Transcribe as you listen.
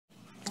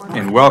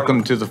And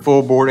welcome to the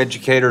Full Board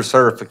Educator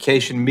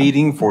Certification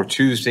Meeting for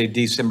Tuesday,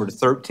 December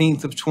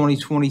 13th of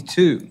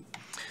 2022.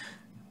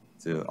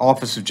 The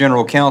Office of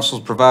General Counsel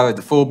has provided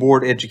the Full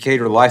Board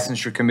Educator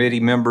Licensure Committee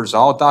members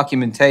all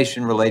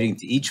documentation relating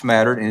to each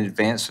matter in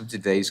advance of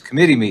today's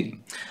committee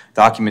meeting.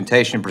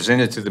 Documentation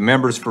presented to the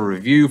members for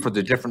review for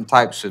the different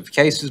types of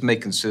cases may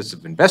consist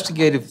of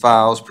investigative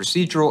files,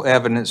 procedural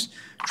evidence,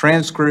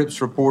 transcripts,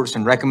 reports,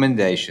 and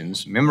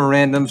recommendations,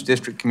 memorandums,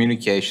 district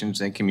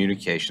communications, and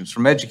communications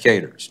from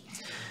educators.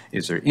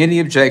 Is there any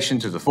objection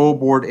to the Full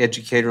Board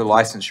Educator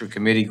Licensure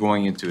Committee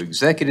going into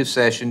executive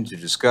session to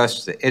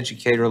discuss the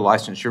educator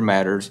licensure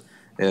matters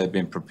that have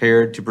been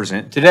prepared to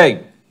present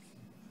today?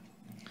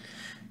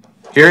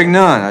 Hearing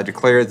none, I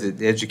declare that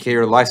the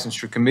Educator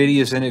Licensure Committee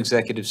is in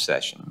executive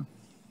session.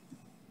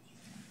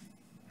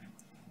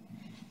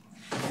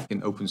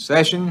 In open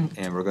session,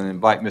 and we're going to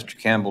invite Mr.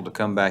 Campbell to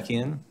come back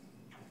in.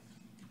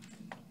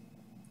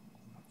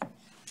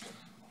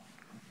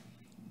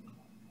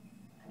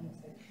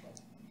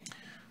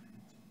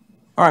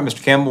 All right,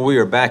 Mr. Campbell, we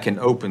are back in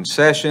open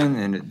session,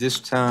 and at this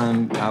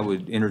time, I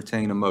would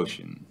entertain a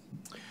motion.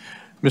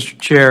 Mr.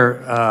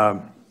 Chair,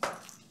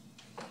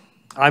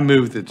 I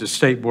move that the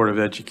State Board of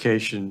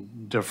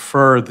Education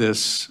defer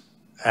this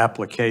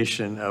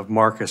application of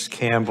Marcus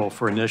Campbell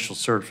for initial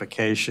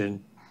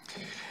certification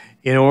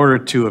in order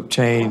to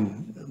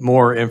obtain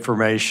more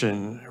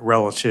information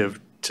relative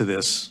to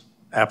this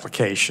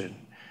application.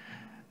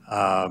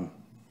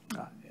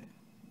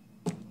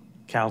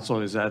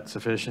 Council, is that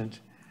sufficient?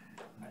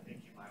 I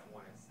think you might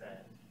want to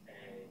set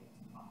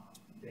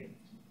a date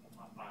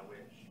by which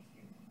you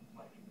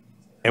might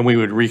reconsider. And we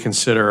would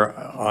reconsider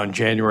on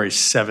January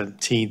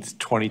 17th,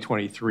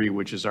 2023,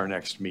 which is our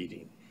next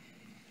meeting.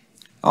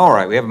 All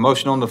right, we have a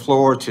motion on the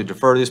floor to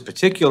defer this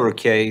particular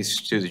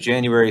case to the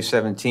January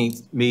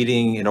 17th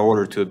meeting in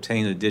order to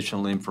obtain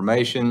additional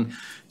information.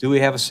 Do we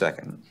have a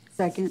second?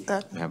 Second.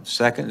 We have a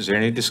second. Is there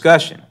any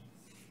discussion?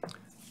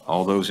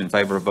 All those in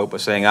favor vote by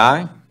saying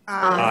aye.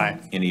 Aye.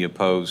 Any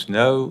opposed,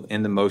 no,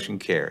 and the motion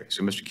carries.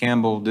 So, Mr.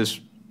 Campbell,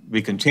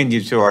 we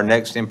continue to our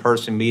next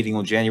in-person meeting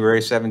on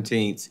January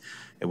 17th,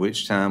 at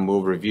which time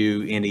we'll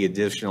review any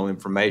additional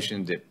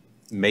information that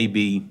may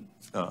be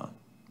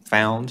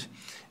found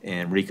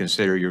and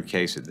reconsider your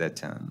case at that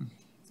time.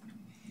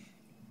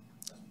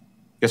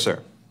 Yes,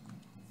 sir.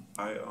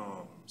 I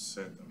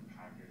sent a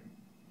packet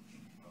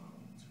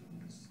to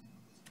Ms.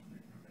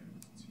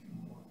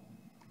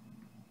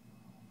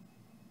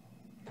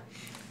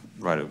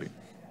 Right over here.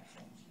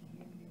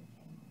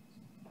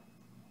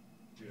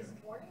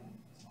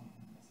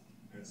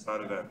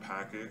 Inside of that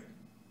packet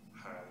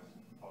has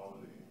all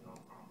of the email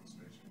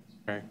conversations.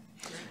 Okay.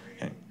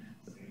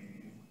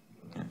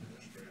 The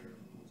administrator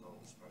who was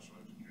over special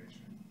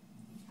education,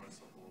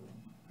 principal,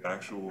 the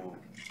actual room,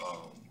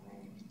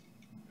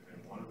 and then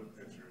one of the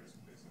pictures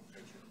is a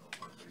picture of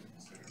what they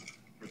considered.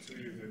 For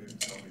 2 years, they didn't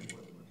tell me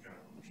what the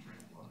mechanical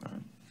restraint was.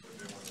 But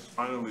then when they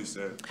finally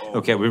said, oh.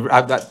 Okay,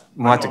 I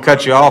want to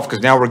cut you off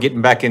because now we're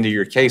getting back into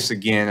your case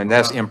again, and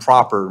that's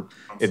improper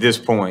at this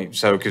point,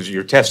 so, because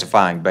you're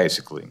testifying,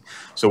 basically.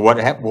 So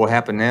what will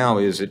happen now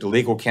is that the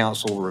legal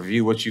counsel will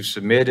review what you've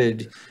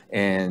submitted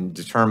and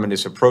determine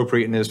its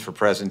appropriateness for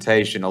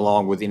presentation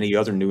along with any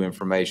other new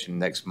information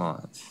next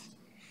month.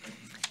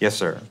 Yes,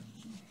 sir.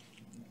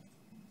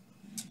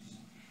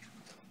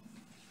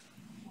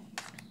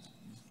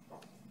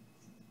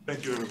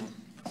 Thank you, everyone.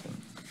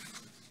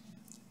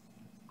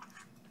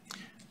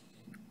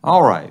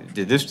 All right,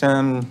 at this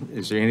time,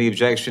 is there any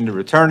objection to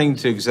returning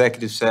to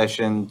executive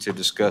session to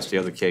discuss the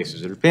other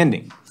cases that are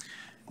pending?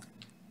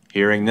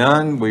 Hearing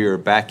none, we are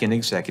back in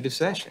executive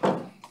session.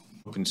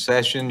 Open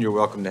session, you're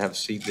welcome to have a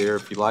seat there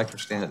if you like, or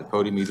stand at the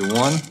podium, either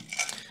one.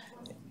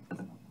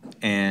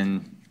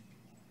 And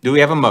do we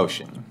have a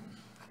motion?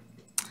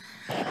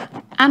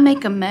 I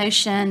make a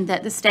motion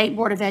that the State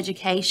Board of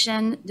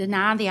Education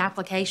deny the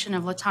application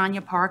of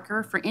LaTanya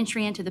Parker for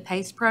entry into the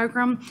PACE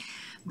program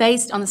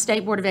based on the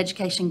State Board of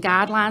Education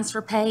guidelines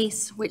for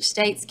PACE, which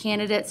states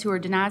candidates who are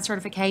denied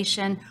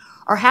certification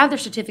or have their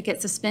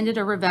certificate suspended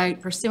or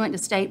revoked pursuant to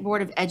State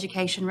Board of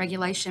Education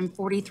Regulation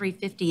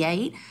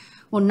 4358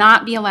 will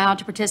not be allowed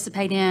to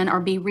participate in or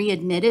be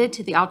readmitted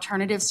to the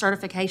alternative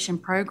certification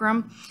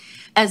program,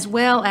 as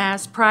well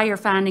as prior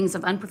findings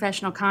of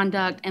unprofessional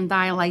conduct and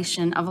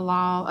violation of a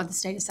law of the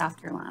state of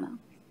South Carolina.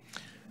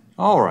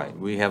 All right,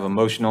 we have a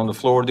motion on the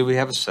floor. Do we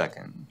have a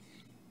second?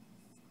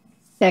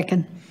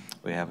 Second.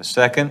 We have a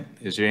second.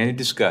 Is there any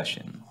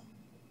discussion?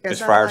 Yes,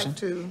 Ms.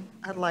 Frierson?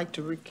 I'd like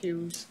to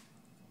recuse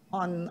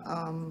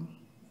on,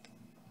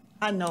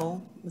 I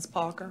know Ms.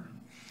 Parker.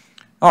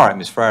 All right,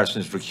 Ms. Frierson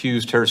has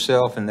recused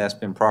herself, and that's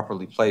been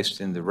properly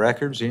placed in the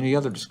records. Any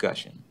other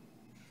discussion?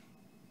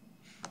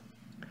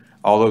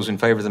 All those in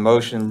favor of the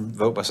motion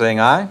vote by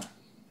saying aye.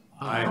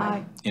 Aye.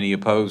 Aye. Any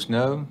opposed,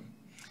 no.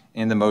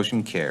 And the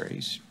motion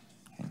carries.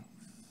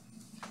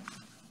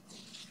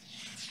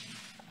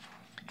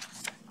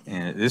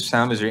 And at this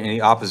time, is there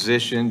any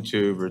opposition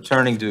to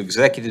returning to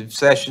executive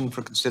session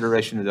for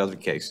consideration of other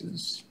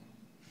cases?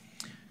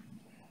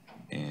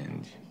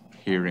 And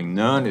Hearing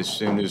none, as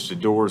soon as the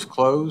doors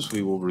close,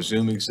 we will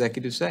resume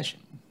executive session.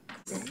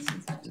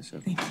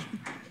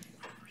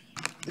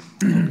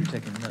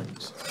 Taking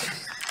notes.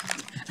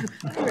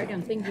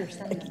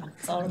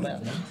 It's all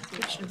about me.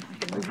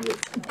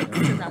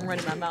 I'm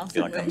running my mouth. I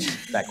feel like I'm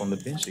back on the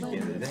bench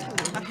again today.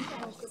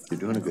 You're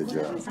doing a good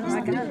job.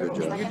 You're doing a good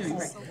job.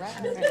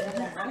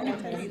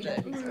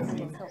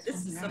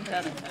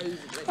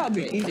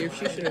 Probably easier if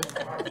she should have.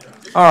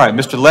 All right,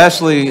 Mr.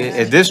 Leslie,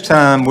 at this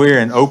time, we're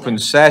in open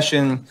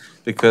session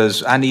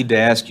because I need to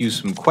ask you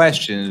some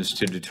questions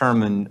to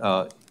determine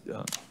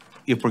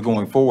if we're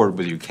going forward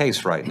with your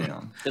case right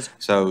now. Yes.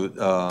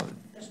 So,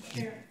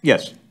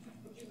 yes.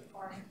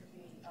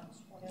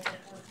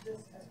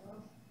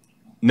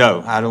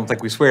 No, I don't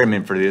think we swear him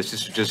in for this.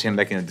 This is just him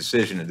making a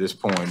decision at this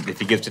point. If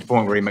he gets to the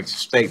point where he makes a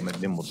statement,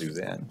 then we'll do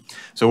that.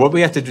 So what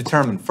we have to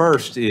determine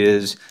first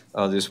is,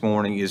 this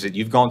morning, is that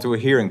you've gone through a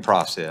hearing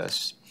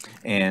process,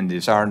 and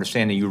it's our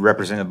understanding you're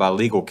represented by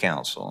legal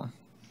counsel.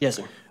 Yes,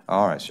 sir.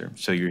 All right, sir.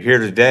 So you're here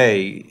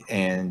today,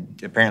 and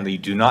apparently you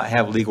do not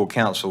have legal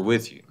counsel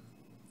with you.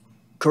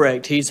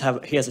 Correct. He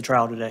has a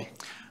trial today.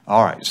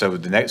 All right, so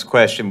the next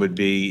question would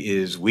be,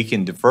 is we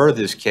can defer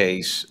this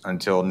case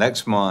until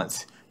next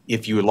month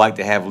if you would like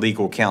to have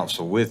legal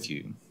counsel with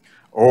you.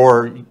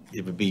 Or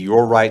it would be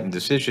your right and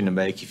decision to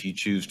make if you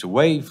choose to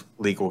waive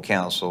legal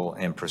counsel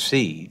and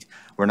proceed.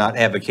 We're not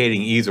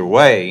advocating either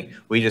way.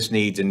 We just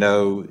need to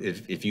know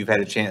if you've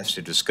had a chance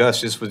to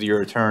discuss this with your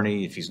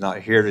attorney, if he's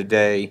not here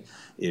today,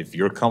 if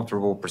you're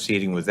comfortable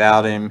proceeding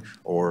without him,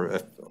 or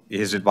if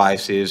his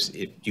advice is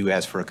if you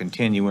ask for a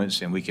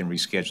continuance and we can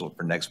reschedule it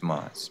for next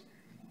month.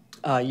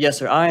 Yes,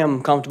 sir. I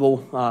am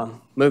comfortable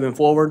moving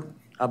forward.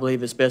 I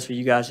believe it's best for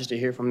you guys just to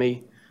hear from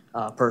me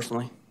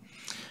personally.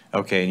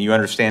 Okay, and you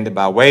understand that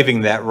by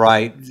waiving that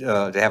right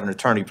to have an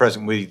attorney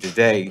present with you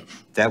today,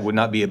 that would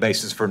not be a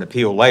basis for an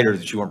appeal later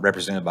that you weren't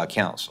represented by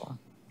counsel?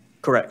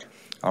 Correct.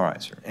 All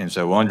right, sir. And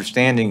so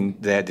understanding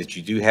that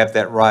you do have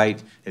that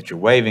right, that you're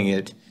waiving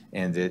it,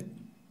 and that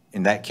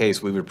in that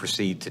case, we would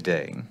proceed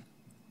today.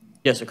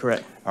 Yes, sir.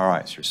 Correct. All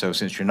right, sir. So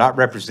since you're not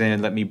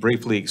represented, let me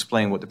briefly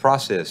explain what the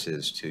process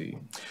is to you.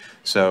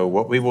 So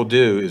what we will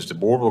do is the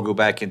board will go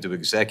back into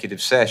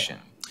executive session.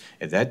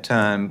 At that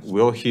time,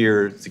 we'll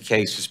hear the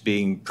cases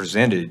being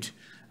presented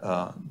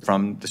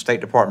from the State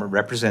Department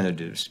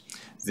representatives.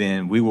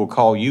 Then we will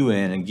call you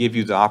in and give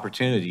you the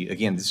opportunity.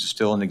 Again, this is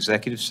still an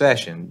executive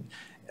session.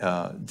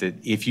 That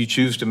if you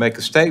choose to make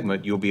a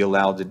statement, you'll be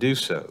allowed to do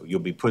so.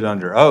 You'll be put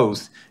under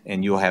oath,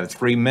 and you'll have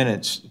 3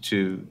 minutes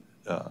to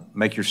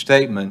make your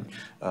statement.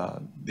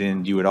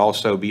 Then you would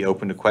also be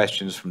open to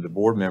questions from the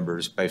board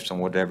members based on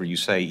whatever you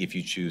say if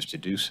you choose to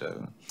do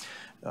so.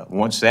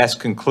 Once that's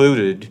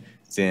concluded,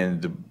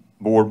 then the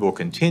board will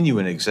continue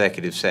an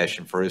executive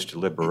session for its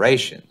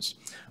deliberations.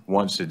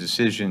 Once the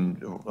decision,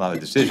 well, the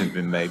decision's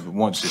been made, but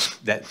once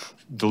that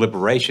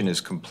deliberation is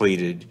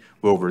completed,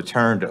 we'll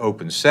return to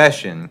open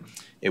session,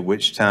 at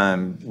which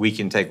time we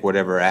can take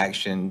whatever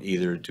action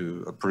either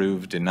to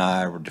approve,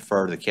 deny, or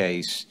defer the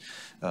case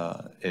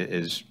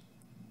as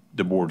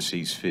the board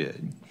sees fit.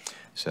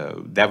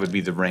 So that would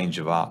be the range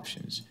of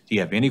options. Do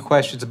you have any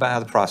questions about how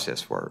the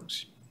process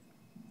works?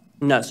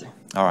 No, sir.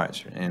 All right,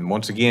 sir. And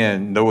once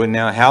again, knowing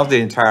now how the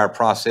entire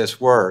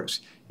process works,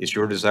 it's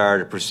your desire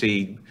to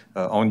proceed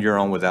on your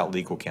own without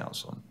legal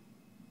counsel.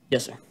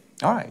 Yes, sir.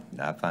 All right.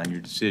 I find your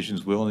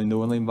decisions willingly,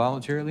 knowingly, and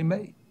voluntarily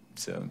made.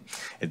 So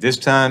at this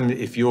time,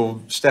 if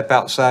you'll step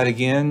outside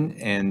again,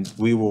 and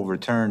we will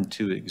return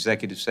to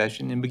executive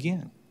session and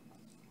begin.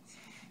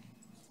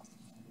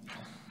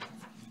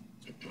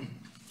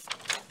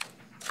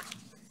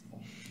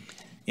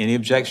 Any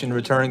objection to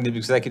returning to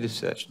executive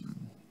session?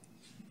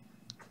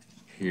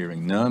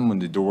 Hearing none, when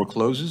the door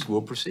closes,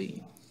 we'll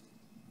proceed.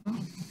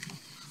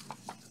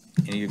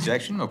 Any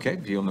objection? Okay,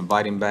 if you'll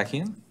invite him back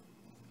in.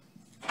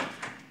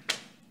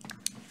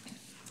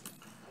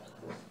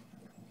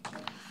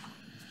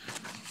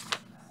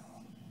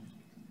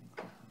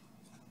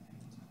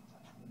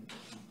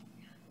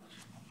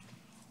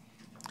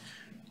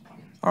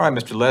 All right,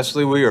 Mr.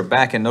 Leslie, we are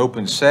back in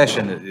open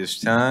session at this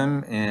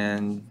time,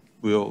 and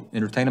we'll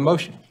entertain a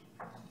motion.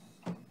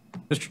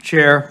 Mr.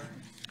 Chair,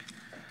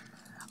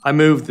 I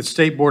move the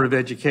State Board of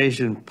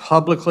Education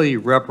publicly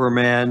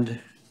reprimand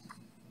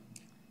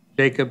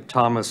Jacob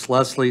Thomas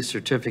Leslie,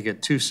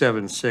 Certificate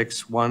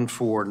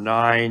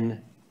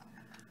 276149,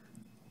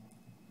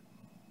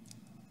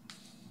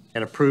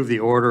 and approve the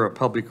order of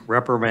public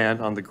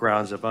reprimand on the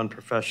grounds of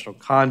unprofessional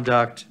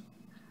conduct,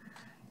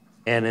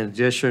 and in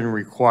addition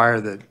require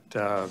that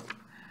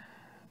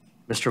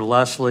Mr.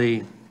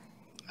 Leslie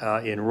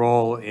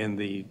enroll in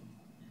the,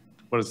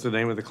 what is the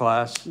name of the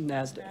class?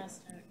 NASDAQ.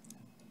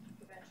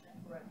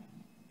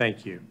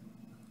 Thank you.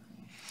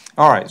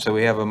 All right, so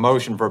we have a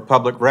motion for a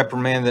public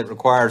reprimand that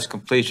requires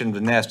completion of the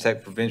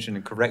NASDAQ Prevention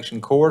and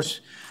Correction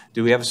course.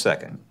 Do we have a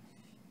second?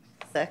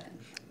 Second.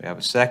 We have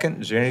a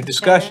second. Is there any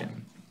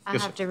discussion? I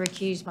Yes, have to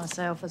recuse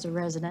myself as a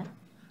resident.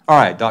 All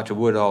right, Dr.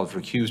 Woodall has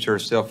recused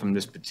herself from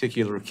this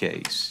particular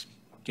case.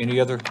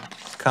 Any other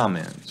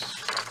comments?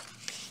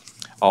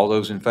 All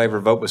those in favor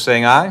vote by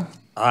saying aye.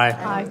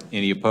 Aye.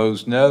 Any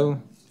opposed,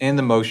 no. And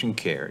the motion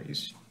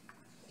carries.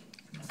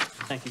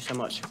 Thank you so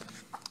much.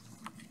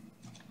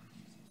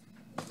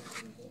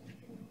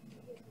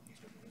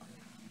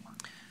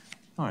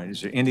 All right,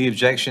 is there any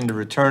objection to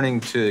returning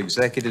to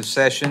executive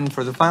session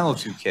for the final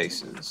two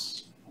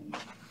cases?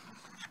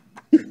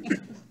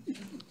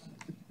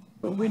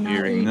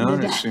 Hearing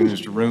none, as soon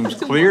as the room's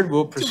cleared,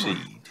 we'll proceed.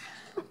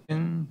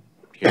 And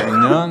hearing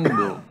none,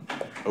 we'll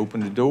open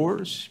the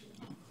doors.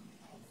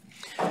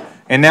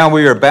 And now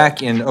we are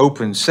back in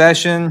open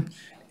session.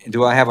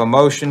 Do I have a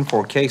motion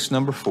for case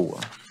number 4?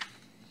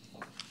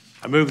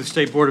 I move the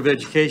State Board of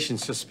Education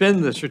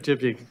suspend the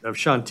certificate of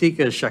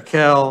Shantika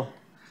Shakel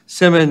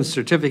Simmons,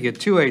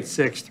 Certificate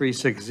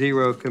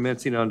 286360,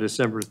 commencing on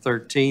December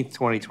 13th,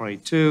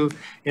 2022,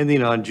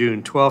 ending on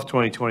June 12th,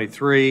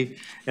 2023,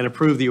 and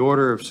approve the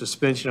order of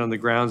suspension on the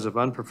grounds of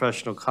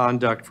unprofessional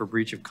conduct for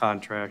breach of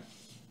contract.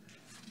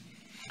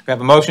 We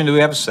have a motion. Do we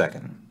have a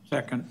second?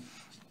 Second.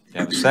 We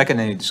have a second.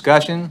 Any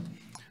discussion?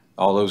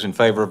 All those in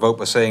favor vote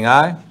by saying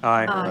aye.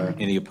 Aye.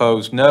 Any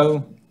opposed,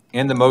 no.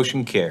 And the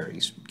motion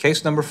carries.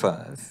 Case number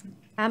 5.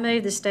 I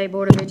move the State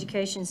Board of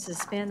Education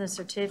suspend the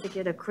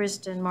certificate of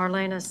Kristen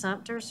Marlena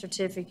Sumter,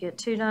 Certificate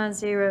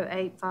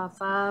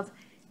 290855,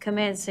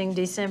 commencing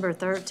December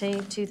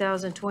 13,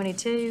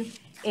 2022,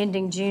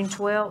 ending June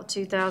 12,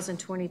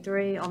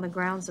 2023, on the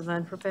grounds of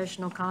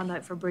unprofessional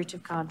conduct for breach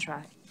of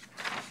contract.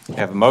 We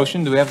have a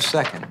motion. Do we have a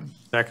second?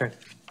 Second.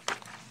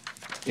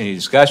 Any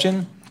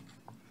discussion?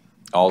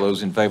 All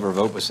those in favor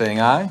vote by saying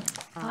aye.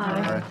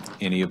 Aye.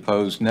 Any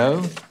opposed,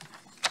 no.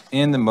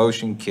 And the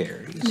motion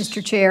carries.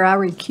 Mr. Chair, I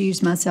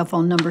recuse myself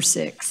on number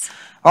 6.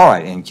 All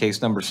right, in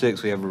case number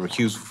 6, we have a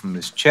recusal from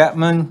Ms.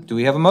 Chapman. Do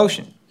we have a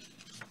motion?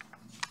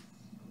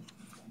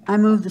 I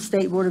move the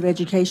State Board of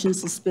Education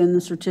suspend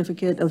the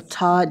certificate of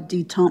Todd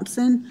D.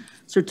 Thompson,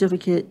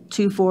 Certificate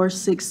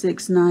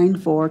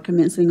 246694,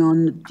 commencing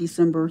on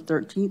December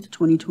 13th,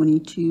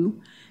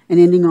 2022, and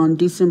ending on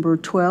December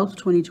 12th,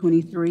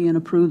 2023, and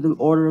approve the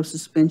order of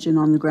suspension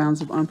on the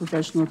grounds of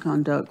unprofessional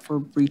conduct for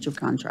breach of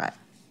contract.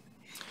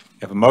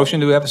 We have a motion.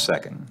 Do we have a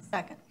second?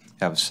 Second.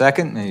 Have a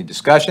second. Any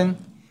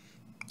discussion?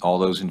 All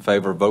those in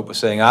favor vote by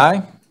saying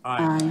aye.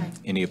 Aye.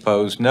 Any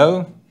opposed,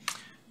 no.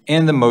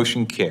 And the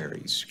motion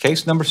carries.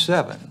 Case number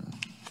 7.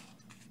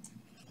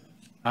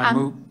 I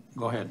move.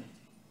 Go ahead.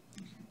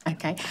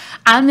 Okay.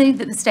 I move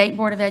that the State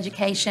Board of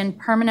Education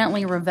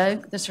permanently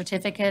revoke the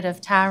certificate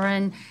of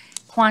Tyron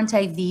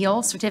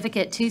Quanteville,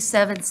 Certificate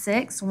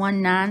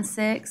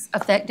 276196,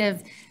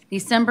 effective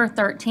December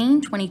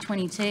 13,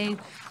 2022,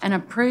 and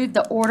approve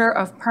the order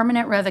of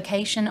permanent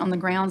revocation on the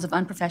grounds of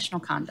unprofessional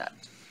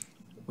conduct.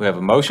 We have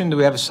a motion. Do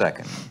we have a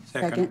second?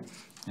 Second.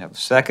 We have a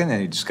second.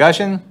 Any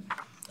discussion?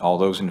 All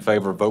those in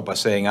favor vote by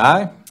saying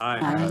aye.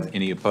 Aye.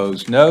 Any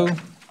opposed, no.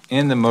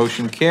 And the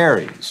motion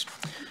carries.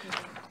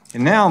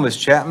 And now, Ms.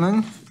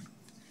 Chapman,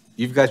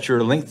 you've got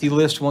your lengthy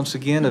list once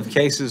again of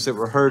cases that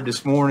were heard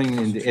this morning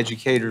in the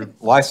Educator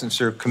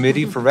Licensure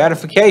Committee for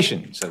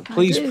ratification. So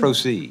please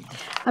proceed.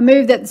 I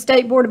move that the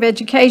State Board of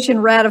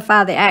Education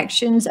ratify the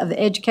actions of the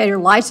Educator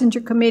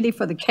Licensure Committee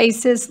for the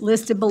cases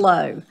listed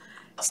below.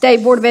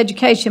 State Board of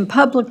Education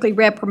publicly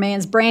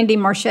reprimands Brandy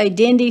Marche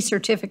Dendy,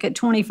 Certificate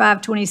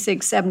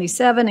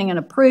 252677, and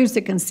approves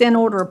the consent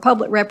order of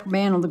public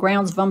reprimand on the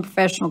grounds of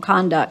unprofessional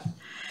conduct.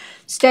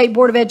 State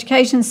Board of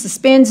Education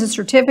suspends the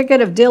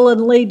certificate of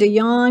Dylan Lee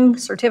DeYoung,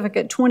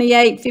 Certificate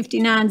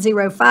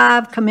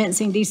 285905,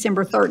 commencing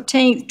December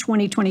 13th,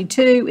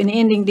 2022, and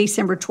ending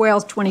December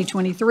 12th,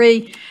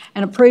 2023,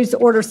 and approves the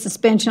order of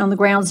suspension on the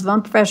grounds of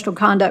unprofessional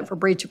conduct for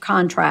breach of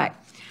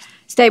contract.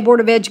 State Board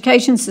of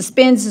Education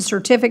suspends the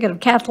certificate of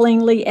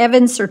Kathleen Lee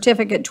Evans,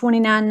 Certificate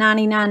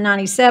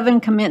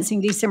 299997,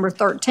 commencing December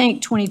 13th,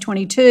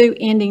 2022,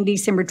 ending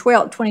December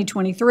 12th,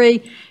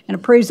 2023, and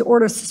approves the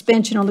order of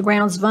suspension on the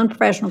grounds of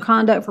unprofessional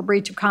conduct for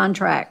breach of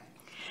contract.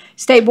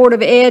 State Board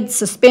of Ed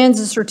suspends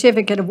the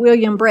certificate of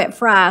William Brett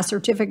Fry,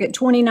 Certificate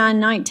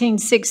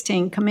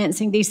 291916,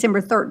 commencing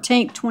December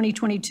 13th,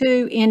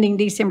 2022, ending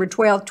December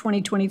 12th,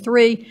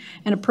 2023,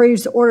 and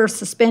approves the order of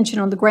suspension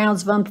on the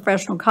grounds of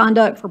unprofessional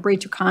conduct for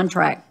breach of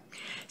contract.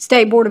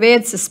 State Board of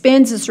Ed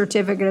suspends the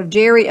certificate of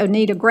Jerry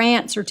Onita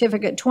Grant,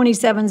 Certificate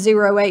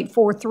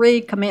 270843,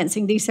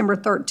 commencing December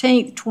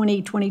 13th,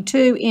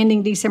 2022,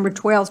 ending December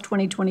 12th,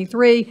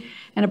 2023,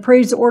 and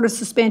approves the order of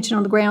suspension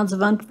on the grounds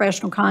of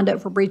unprofessional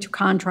conduct for breach of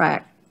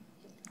contract.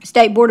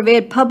 State Board of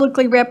Ed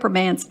publicly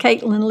reprimands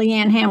Caitlin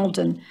Leanne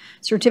Hamilton,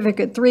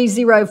 Certificate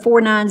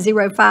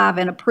 304905,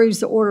 and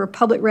approves the order of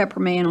public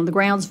reprimand on the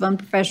grounds of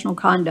unprofessional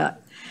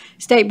conduct.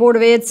 State Board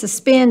of Ed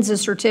suspends the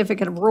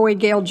certificate of Roy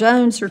Gale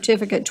Jones,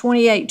 Certificate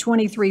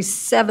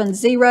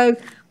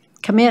 282370,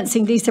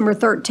 commencing December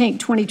 13,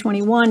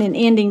 2021, and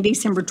ending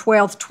December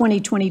 12,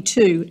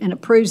 2022, and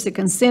approves the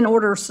consent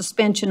order of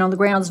suspension on the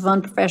grounds of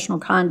unprofessional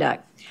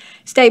conduct.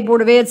 State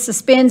Board of Ed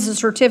suspends the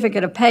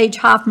certificate of Paige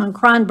Hoffman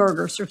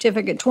Kreinberger,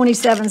 Certificate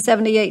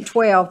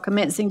 277812,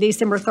 commencing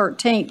December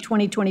 13,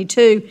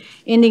 2022,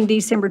 ending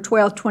December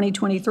 12,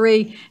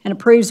 2023, and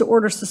approves the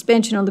order of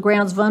suspension on the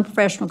grounds of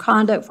unprofessional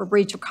conduct for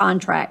breach of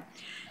contract.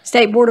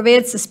 State Board of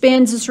Ed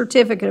suspends the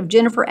certificate of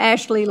Jennifer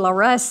Ashley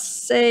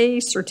Laresse,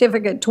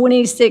 Certificate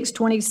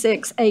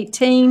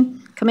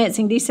 262618,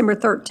 commencing December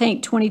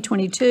 13,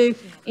 2022,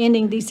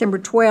 ending December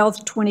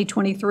 12,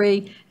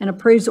 2023, and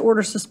approves the order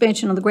of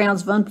suspension on the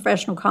grounds of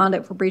unprofessional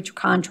conduct for breach of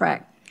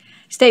contract.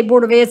 State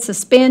Board of Ed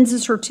suspends the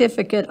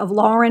certificate of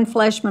Lauren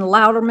Fleshman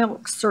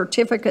Loudermilk,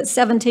 Certificate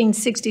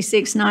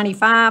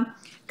 176695,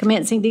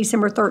 commencing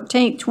December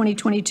 13,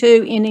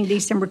 2022, ending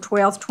December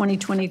 12,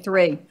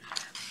 2023.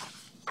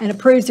 And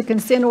approves the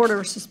consent order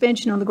of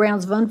suspension on the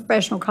grounds of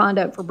unprofessional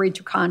conduct for breach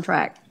of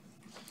contract.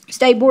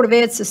 State Board of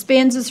Ed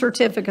suspends the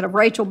certificate of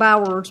Rachel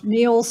Bowers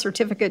Mills,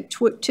 Certificate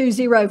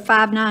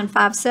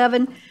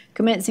 205957,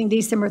 commencing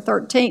December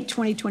 13,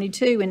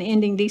 2022, and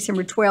ending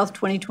December 12,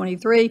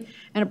 2023,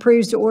 and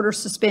approves the order of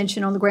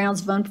suspension on the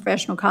grounds of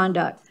unprofessional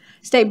conduct.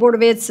 State Board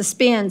of Ed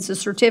suspends the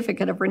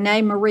certificate of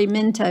Renee Marie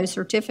Minto,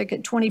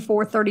 Certificate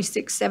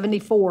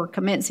 243674,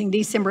 commencing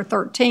December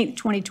 13,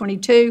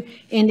 2022,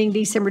 ending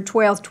December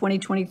 12,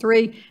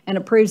 2023, and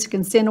approves the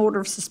consent order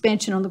of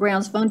suspension on the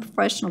grounds of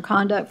unprofessional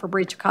conduct for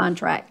breach of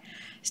contract.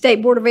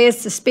 State Board of Ed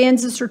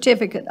suspends the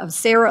certificate of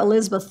Sarah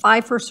Elizabeth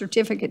Pfeiffer,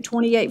 Certificate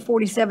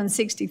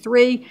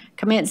 284763,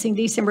 commencing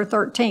December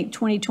 13,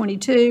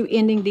 2022,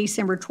 ending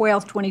December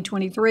 12,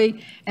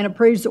 2023, and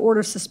approves the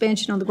order of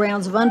suspension on the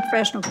grounds of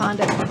unprofessional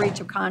conduct for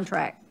breach of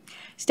contract.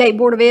 State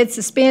Board of Ed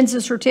suspends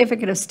the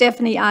certificate of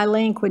Stephanie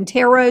Eileen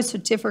Quintero,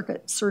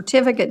 Certificate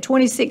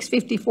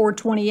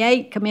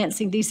 265428,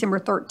 commencing December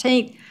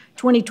 13,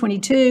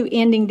 2022,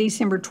 ending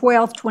December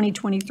 12,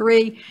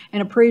 2023,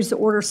 and approves the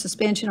order of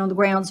suspension on the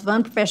grounds of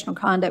unprofessional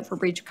conduct for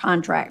breach of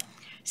contract.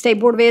 State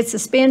Board of Ed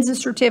suspends the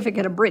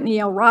certificate of Brittany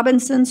L.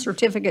 Robinson,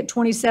 Certificate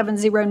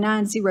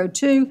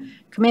 270902,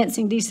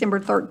 commencing December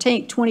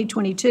 13,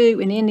 2022,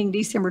 and ending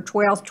December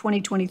 12,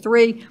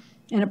 2023,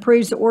 and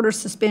approves the order of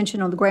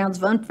suspension on the grounds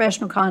of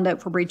unprofessional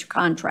conduct for breach of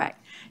contract.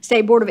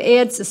 State Board of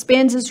Ed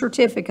suspends the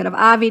certificate of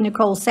Ivy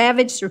Nicole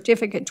Savage,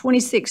 Certificate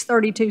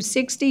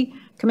 263260,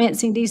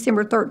 commencing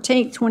December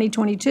 13,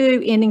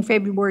 2022, ending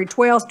February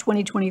 12,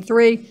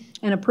 2023,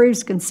 and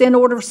approves consent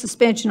order of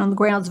suspension on the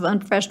grounds of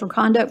unprofessional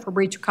conduct for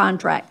breach of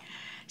contract.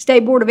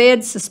 State Board of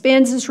Ed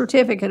suspends the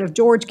certificate of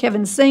George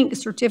Kevin Sink,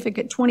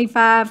 Certificate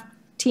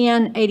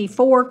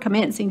 251084,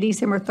 commencing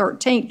December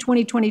 13,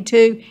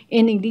 2022,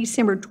 ending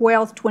December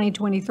 12,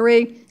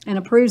 2023, and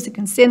approves the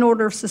consent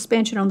order of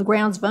suspension on the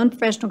grounds of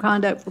unprofessional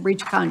conduct for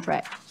breach of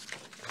contract.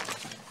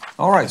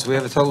 All right, so we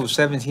have a total of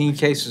 17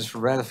 cases for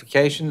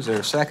ratification. Is there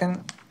a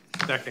second?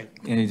 Second.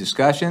 Any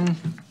discussion?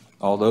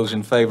 All those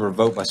in favor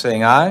vote by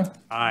saying aye.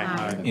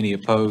 Aye. Any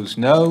opposed,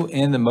 no,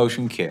 and the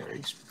motion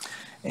carries.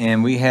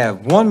 And we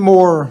have one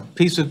more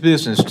piece of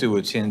business to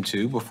attend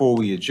to before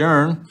we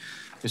adjourn.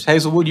 Ms.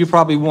 Hazelwood, you're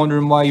probably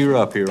wondering why you're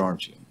up here,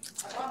 aren't you?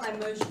 I want my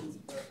motions.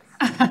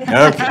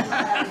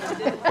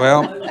 Okay.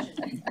 Well,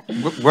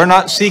 we're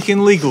not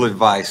seeking legal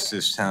advice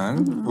this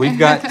time. We've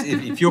got,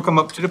 if you'll come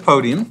up to the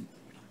podium,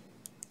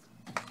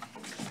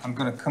 I'm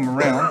going to come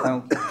around.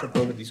 I'll trip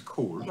over these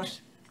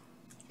cords.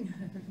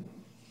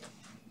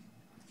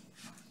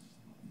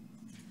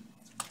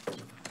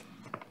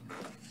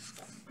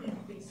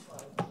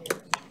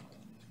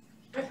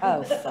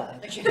 Oh,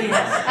 fudge. It's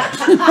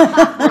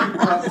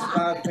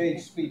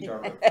 5-page speech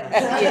already.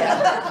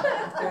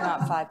 Yeah, they're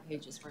not 5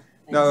 pages worth of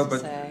things No, to but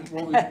say.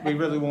 what we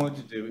really wanted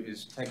to do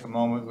is take a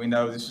moment. We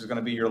know this is going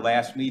to be your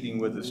last meeting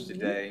with us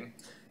today,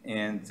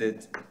 and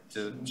that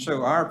to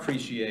show our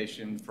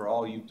appreciation for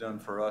all you've done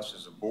for us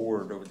as a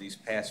board over these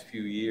past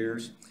few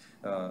years,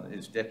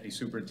 as Deputy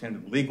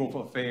Superintendent of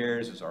Legal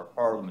Affairs, as our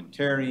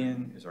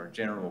parliamentarian, as our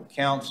general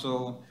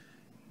counsel,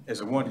 as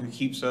the one who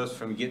keeps us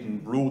from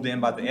getting ruled in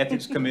by the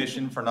Ethics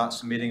Commission for not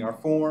submitting our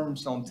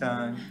forms on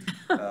time.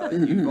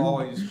 You've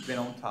always been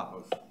on top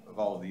of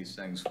all of these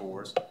things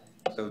for us.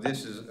 So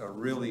this is a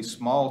really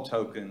small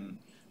token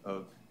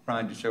of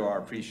trying to show our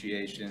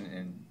appreciation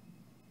and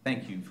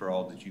thank you for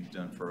all that you've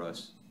done for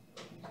us.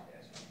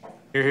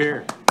 Hear,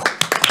 hear.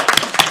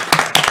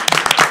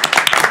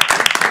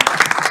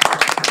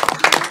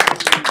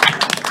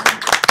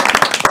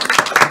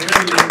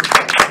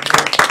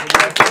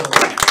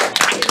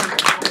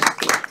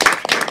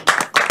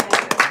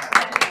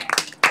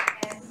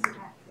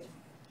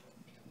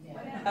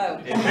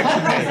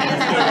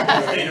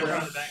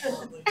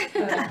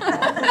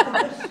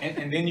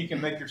 And then you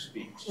can make your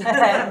speech. All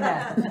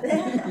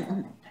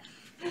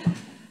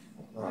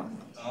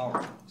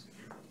right.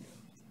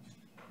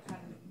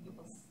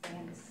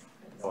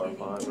 Fine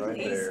right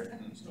there.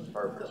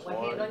 Perfect. One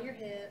hand on your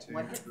hip,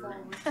 one hip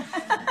forward.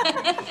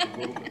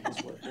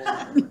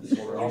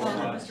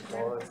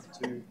 One,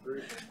 two,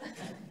 three.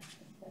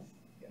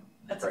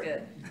 That's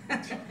good.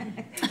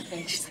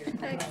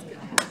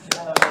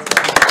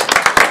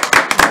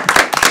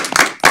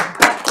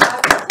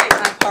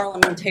 My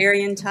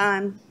parliamentarian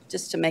time,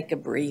 just to make a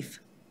brief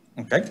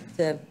Okay,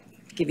 To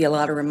give you a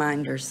lot of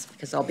reminders,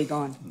 because I'll be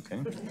gone.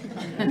 okay.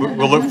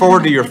 We'll look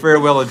forward to your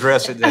farewell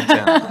address at that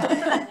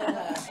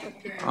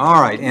time.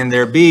 All right, and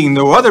there being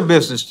no other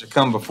business to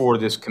come before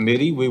this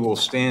committee, we will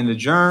stand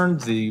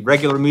adjourned. The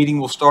regular meeting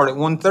will start at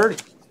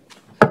 1:30.